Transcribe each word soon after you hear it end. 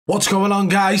What's going on,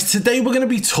 guys? Today we're going to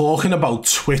be talking about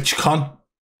TwitchCon.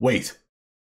 Wait,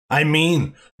 I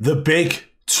mean the big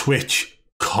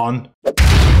TwitchCon.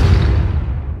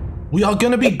 We are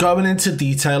going to be going into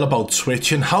detail about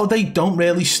Twitch and how they don't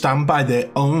really stand by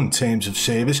their own terms of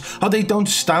service, how they don't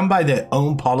stand by their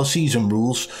own policies and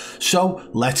rules. So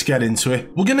let's get into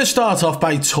it. We're going to start off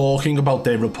by talking about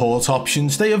their report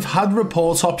options. They have had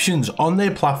report options on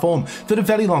their platform for a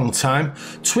very long time.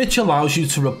 Twitch allows you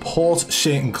to report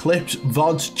certain clips,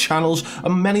 VODs, channels,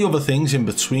 and many other things in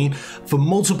between for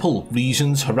multiple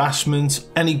reasons: harassment,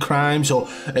 any crimes or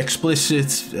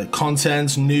explicit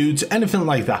content, nudes, anything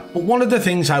like that. But one of the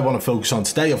things I want to focus on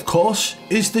today, of course,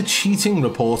 is the cheating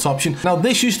report option. Now,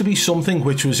 this used to be something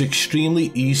which was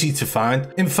extremely easy to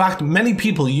find. In fact, many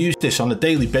people use this on a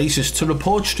daily basis to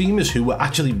report streamers who were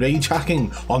actually rage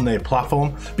hacking on their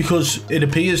platform, because it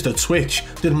appears that Twitch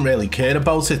didn't really care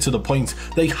about it to the point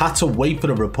they had to wait for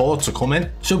a report to come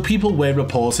in. So people were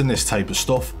reporting this type of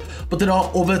stuff. But there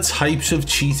are other types of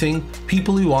cheating,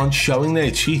 people who aren't showing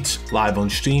their cheats live on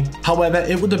stream. However,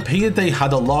 it would appear they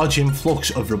had a large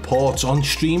influx of reports on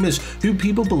streamers who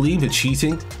people believe are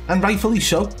cheating, and rightfully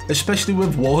so, especially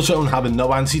with Warzone having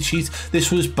no anti-cheat. This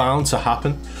was bound to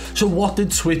happen. So what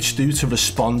did Twitch do to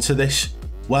respond to this?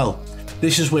 Well,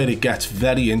 this is where it gets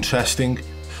very interesting.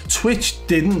 Twitch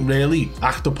didn't really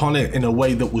act upon it in a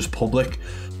way that was public,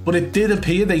 but it did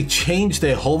appear they changed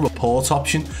their whole report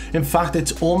option. In fact,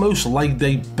 it's almost like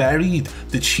they buried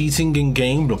the cheating in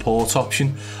game report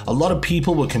option. A lot of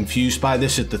people were confused by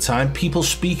this at the time, people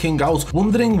speaking out,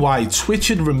 wondering why Twitch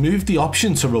had removed the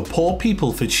option to report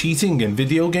people for cheating in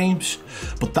video games.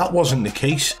 But that wasn't the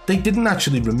case. They didn't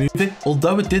actually remove it,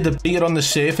 although it did appear on the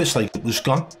surface like it was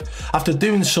gone. After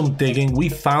doing some digging, we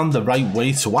found the right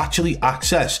way to actually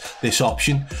access this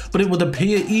option, but it would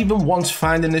appear even once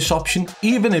finding this option,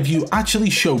 even if you actually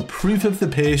show proof of the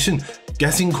person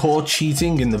getting caught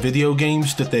cheating in the video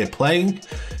games that they're playing,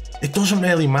 it doesn't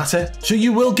really matter. So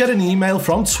you will get an email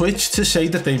from Twitch to say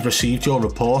that they've received your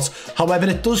report. However,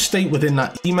 it does state within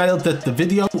that email that the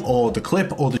video or the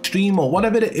clip or the stream or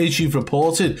whatever it is you've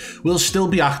reported will still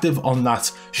be active on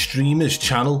that streamer's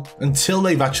channel until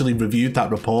they've actually reviewed that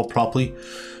report properly.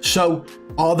 So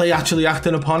are they actually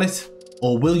acting upon it?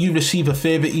 Or will you receive a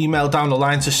further email down the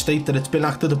line to state that it's been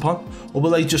acted upon? Or will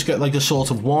they just get like a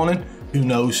sort of warning? Who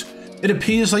knows? It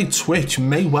appears like Twitch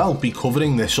may well be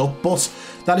covering this up, but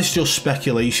that is just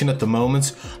speculation at the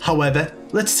moment. However,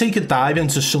 let's take a dive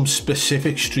into some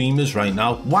specific streamers right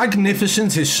now.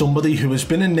 Wagnificent is somebody who has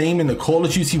been a name in the Call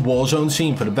of Duty Warzone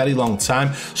scene for a very long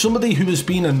time, somebody who has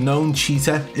been a known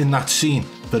cheater in that scene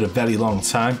for a very long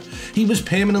time. He was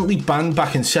permanently banned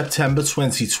back in September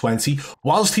 2020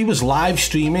 whilst he was live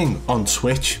streaming on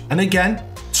Twitch. And again,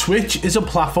 Twitch is a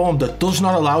platform that does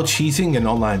not allow cheating in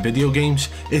online video games.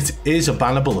 It is a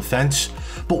bannable offence.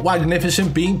 But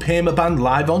Wagnificent being permabanned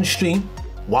live on stream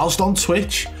whilst on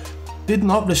Twitch did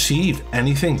not receive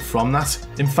anything from that.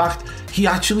 In fact, he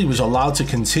actually was allowed to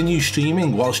continue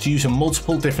streaming whilst using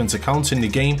multiple different accounts in the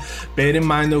game. Bear in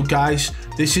mind though, guys,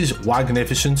 this is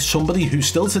Wagnificent, somebody who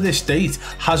still to this date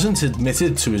hasn't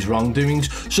admitted to his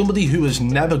wrongdoings, somebody who is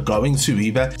never going to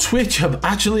either. Twitch have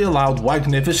actually allowed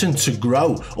Wagnificent to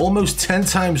grow almost 10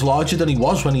 times larger than he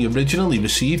was when he originally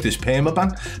received his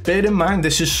permaban. Bear in mind,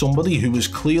 this is somebody who was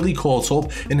clearly caught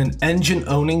up in an engine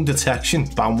owning detection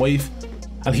ban wave,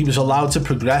 and he was allowed to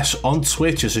progress on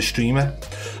Twitch as a streamer.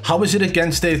 How is it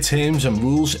against their terms and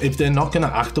rules if they're not going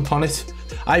to act upon it?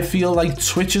 I feel like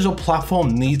Twitch as a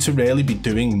platform need to really be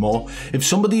doing more. If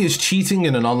somebody is cheating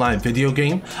in an online video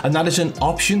game and that is an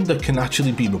option that can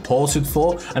actually be reported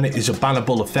for and it is a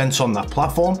bannable offence on that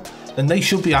platform, then they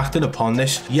should be acting upon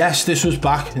this. Yes, this was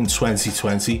back in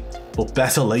 2020, but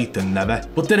better late than never.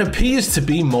 But there appears to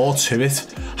be more to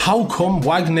it. How come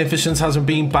Wagnificent hasn't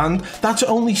been banned? That's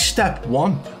only step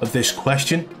one of this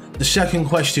question. The second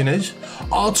question is,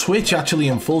 are Twitch actually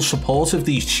in full support of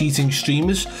these cheating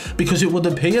streamers? Because it would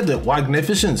appear that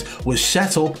Wagnificent was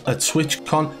set up at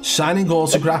TwitchCon signing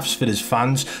autographs for his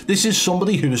fans. This is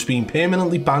somebody who has been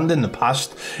permanently banned in the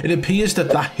past. It appears that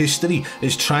that history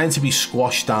is trying to be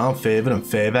squashed down further and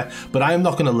further, but I am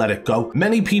not going to let it go.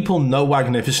 Many people know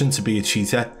Wagnificent to be a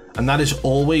cheater, and that is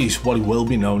always what he will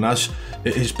be known as.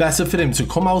 It is better for him to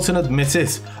come out and admit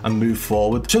it and move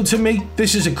forward. So to me,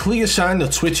 this is a clear sign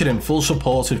that Twitch are in full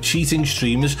support of cheating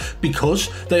streamers, because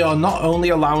they are not only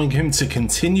allowing him to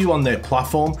continue on their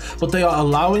platform, but they are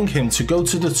allowing him to go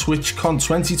to the TwitchCon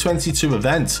 2022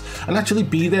 event and actually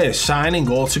be there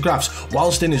signing autographs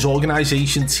whilst in his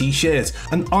organisation t-shirt.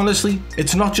 And honestly,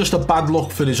 it's not just a bad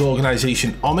look for his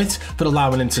organisation Omit for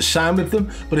allowing him to sign with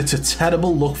them, but it's a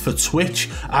terrible look for Twitch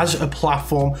as a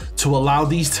platform to allow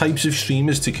these types of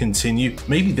streamers to continue.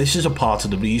 Maybe this is a part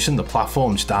of the reason the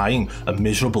platform's dying a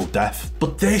miserable death.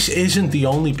 But this isn't the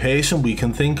only person we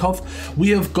can think of. We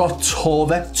have got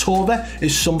Torva. Torva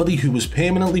is somebody who was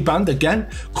permanently banned, again,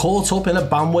 caught up in a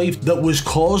ban wave that was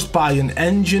caused by an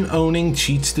engine-owning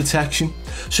cheats detection.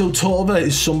 So Torva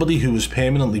is somebody who was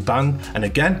permanently banned, and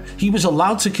again, he was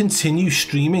allowed to continue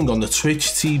streaming on the Twitch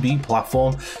TV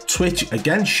platform. Twitch,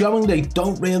 again, showing they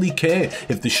don't really care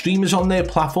if the streamers on their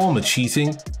platform are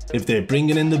cheating, if they're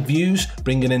bringing in the views,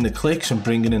 bringing in the clicks, and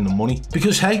bringing in the money.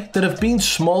 Because hey, there have been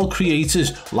small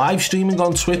creators live streaming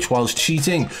on Twitch whilst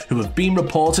cheating who have been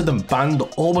reported and banned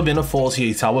all within a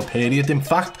 48-hour period. In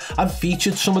fact, I've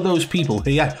featured some of those people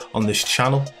here on this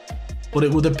channel. But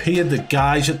it would appear the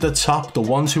guys at the top, the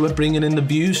ones who are bringing in the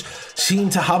views, seem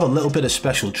to have a little bit of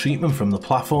special treatment from the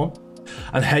platform.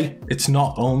 And hey, it's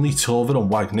not only Torva and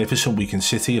Magnificent we can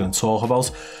sit here and talk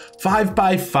about.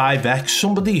 5x5x,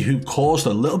 somebody who caused a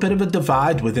little bit of a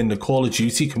divide within the Call of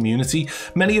Duty community.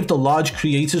 Many of the large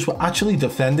creators were actually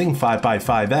defending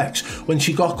 5x5x when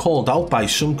she got called out by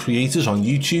some creators on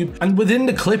YouTube. And within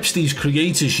the clips these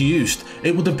creators used,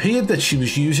 it would appear that she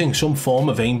was using some form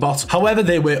of aimbot. However,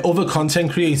 there were other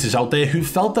content creators out there who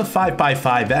felt that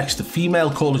 5x5x, the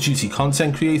female Call of Duty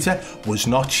content creator, was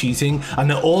not cheating, and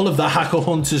that all of the hacker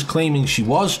hunters claiming she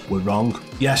was were wrong.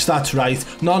 Yes, that's right,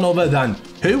 none other than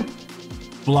who?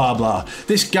 Blah blah.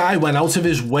 This guy went out of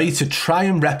his way to try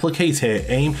and replicate her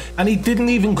aim, and he didn't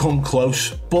even come close,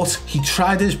 but he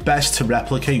tried his best to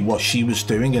replicate what she was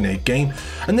doing in her game.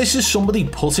 And this is somebody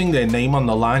putting their name on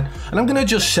the line, and I'm gonna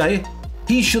just say it,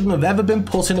 he shouldn't have ever been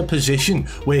put in a position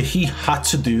where he had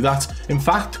to do that. In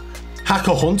fact,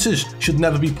 hacker hunters should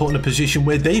never be put in a position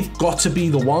where they've got to be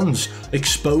the ones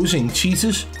exposing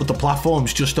cheaters, but the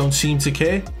platforms just don't seem to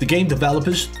care. The game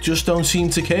developers just don't seem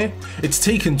to care. It's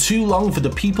taken too long for the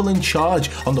people in charge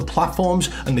on the platforms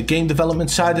and the game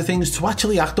development side of things to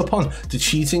actually act upon the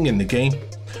cheating in the game.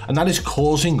 And that is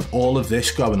causing all of this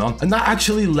going on. And that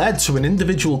actually led to an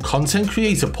individual content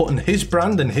creator putting his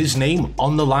brand and his name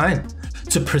on the line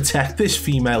to protect this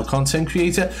female content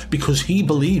creator because he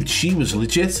believed she was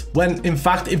legit, when in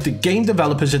fact if the game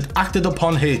developers had acted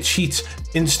upon her cheats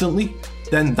instantly,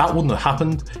 then that wouldn't have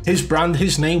happened. His brand,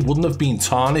 his name wouldn't have been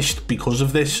tarnished because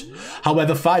of this.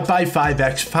 However,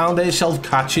 5x5x found herself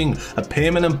catching a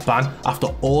permanent ban after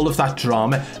all of that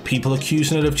drama, people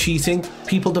accusing her of cheating,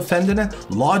 people defending her,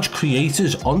 large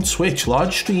creators on Twitch,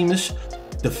 large streamers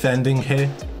defending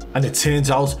her. And it turns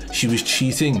out she was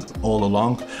cheating all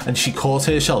along, and she caught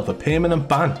herself a permanent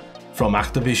ban from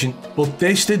Activision. But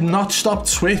this did not stop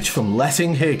Twitch from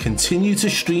letting her continue to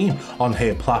stream on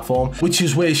her platform, which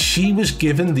is where she was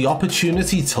given the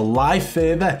opportunity to lie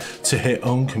further to her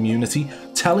own community,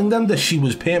 telling them that she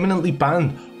was permanently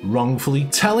banned wrongfully,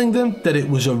 telling them that it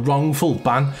was a wrongful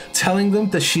ban, telling them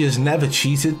that she has never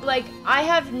cheated. Like, I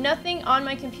have nothing on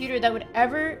my computer that would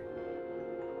ever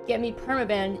get me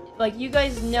permabanned. Like, you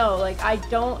guys know, like, I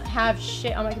don't have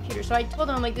shit on my computer. So I told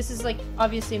them, I'm like, this is like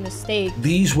obviously a mistake.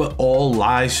 These were all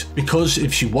lies, because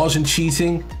if she wasn't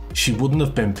cheating, she wouldn't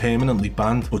have been permanently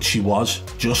banned, but she was,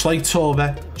 just like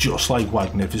Torva, just like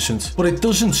Magnificent. But it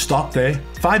doesn't stop there.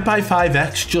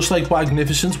 5x5x, just like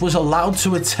Magnificent, was allowed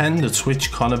to attend the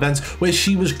TwitchCon event where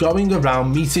she was going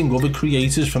around meeting other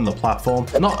creators from the platform.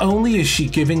 Not only is she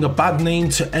giving a bad name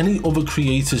to any other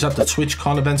creators at the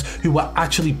TwitchCon event who were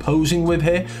actually posing with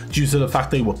her due to the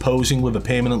fact they were posing with a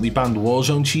permanently banned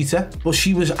Warzone cheater, but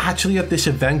she was actually at this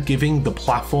event giving the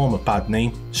platform a bad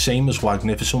name, same as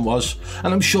Magnificent was.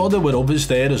 And I'm sure there were others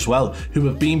there as well who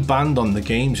have been banned on the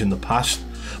games in the past.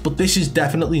 But this is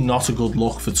definitely not a good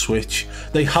look for Twitch.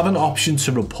 They have an option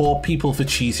to report people for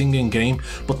cheating in game,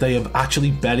 but they have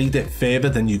actually buried it further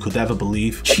than you could ever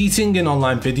believe. Cheating in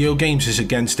online video games is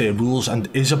against their rules and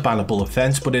is a bannable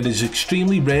offence, but it is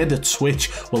extremely rare that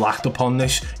Twitch will act upon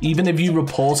this, even if you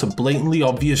report a blatantly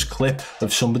obvious clip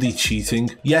of somebody cheating.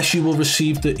 Yes, you will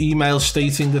receive the email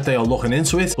stating that they are looking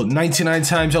into it, but 99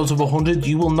 times out of 100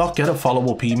 you will not get a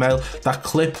follow-up email. That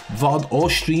clip, VOD or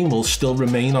stream will still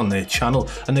remain on their channel,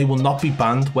 and they will not be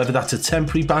banned, whether that's a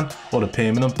temporary ban or a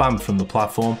permanent ban from the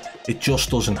platform. It just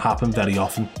doesn't happen very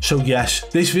often. So yes,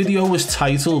 this video was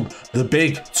titled The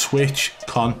Big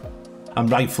TwitchCon, and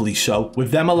rightfully so.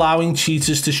 With them allowing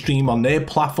cheaters to stream on their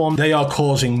platform, they are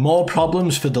causing more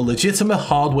problems for the legitimate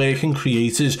hard-working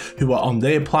creators who are on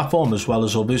their platform as well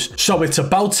as others. So it's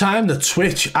about time that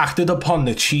Twitch acted upon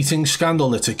the cheating scandal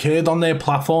that's occurred on their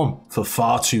platform for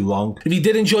far too long. If you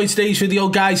did enjoy today's video,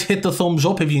 guys, hit the thumbs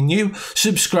up. If you're new,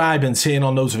 subscribe and turn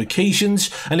on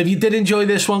notifications. And if you did enjoy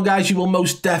this one, guys, you will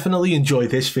most definitely enjoy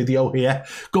this video here.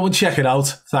 Go and check it out.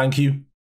 Thank you.